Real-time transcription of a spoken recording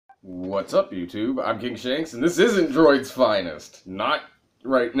What's up, YouTube? I'm King Shanks, and this isn't Droid's Finest. Not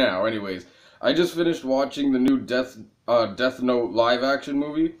right now, anyways. I just finished watching the new Death Note live-action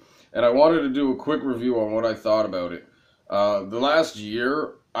movie, and I wanted to do a quick review on what I thought about it. The last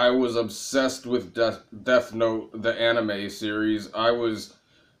year, I was obsessed with Death Note, the anime series. I was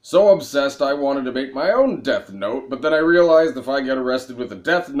so obsessed I wanted to make my own Death Note, but then I realized if I get arrested with a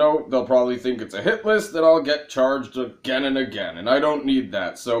Death Note, they'll probably think it's a hit list, and I'll get charged again and again, and I don't need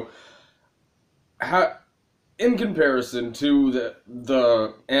that. So, in comparison to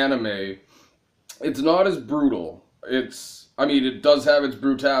the anime, it's not as brutal. I mean, it does have its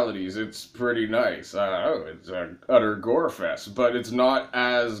brutalities. It's pretty nice. It's an utter gore fest, but it's not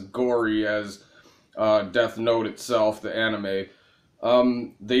as gory as Death Note itself, the anime.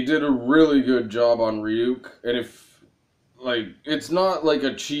 They did a really good job on Ryuk, and it's not like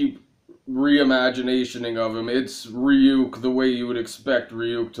a cheap reimagining of him. It's Ryuk the way you would expect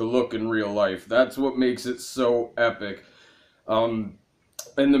Ryuk to look in real life. That's what makes it so epic. And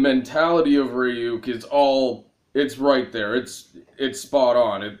the mentality of Ryuk it's right there. It's spot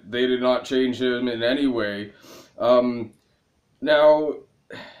on. They did not change him in any way. Now,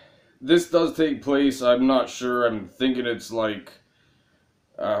 this does take place, I'm not sure, I'm thinking it's like,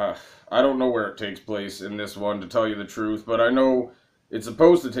 I don't know where it takes place in this one, to tell you the truth, but I know it's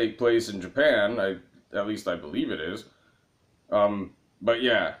supposed to take place in Japan. At least I believe it is. But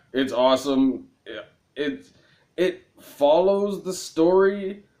yeah, it's awesome. It follows the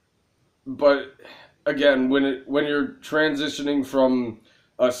story, but again, when you're transitioning from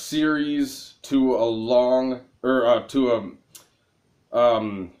a series to a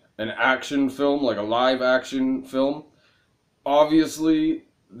an action film, like a live action film, obviously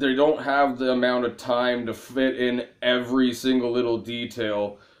they don't have the amount of time to fit in every single little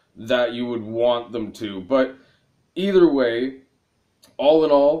detail that you would want them to. But either way, all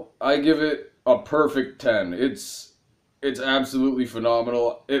in all, I give it a perfect 10. It's absolutely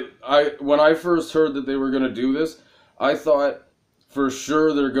phenomenal. When I first heard that they were going to do this, I thought for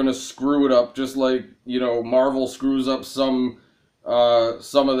sure they're going to screw it up, just like, Marvel screws up some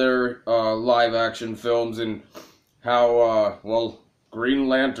of their live action films, and how Green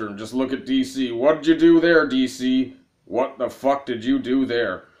Lantern, just look at DC. What did you do there, DC? What the fuck did you do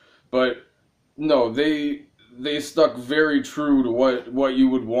there? But no, they stuck very true to what you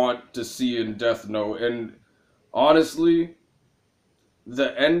would want to see in Death Note. And honestly,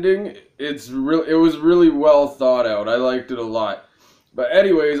 the ending, it was really well thought out. I liked it a lot. But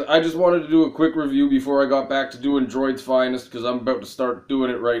anyways, I just wanted to do a quick review before I got back to doing Droid's Finest, because I'm about to start doing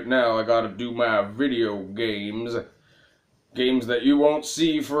it right now. I gotta do my video games. Games that you won't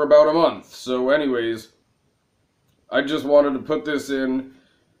see for about a month. So anyways, I just wanted to put this in,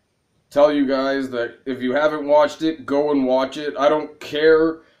 tell you guys that if you haven't watched it, go and watch it. I don't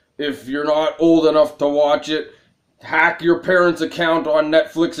care if you're not old enough to watch it. Hack your parents' account on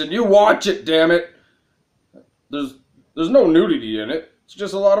Netflix and you watch it, damn it. There's no nudity in it. It's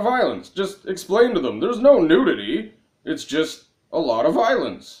just a lot of violence. Just explain to them. There's no nudity. It's just a lot of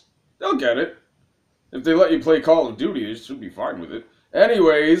violence. They'll get it. If they let you play Call of Duty, you should be fine with it.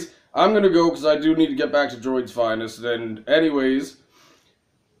 Anyways, I'm gonna go because I do need to get back to Droid's Finest. And anyways,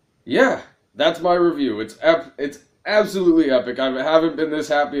 yeah, that's my review. It's absolutely epic. I haven't been this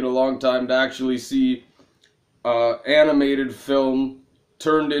happy in a long time to actually see animated film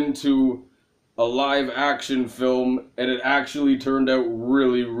turned into a live action film, and it actually turned out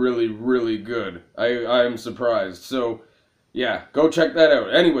really, really, really good. I am surprised. So yeah, go check that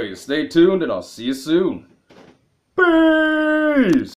out. Anyways, stay tuned, and I'll see you soon. Peace!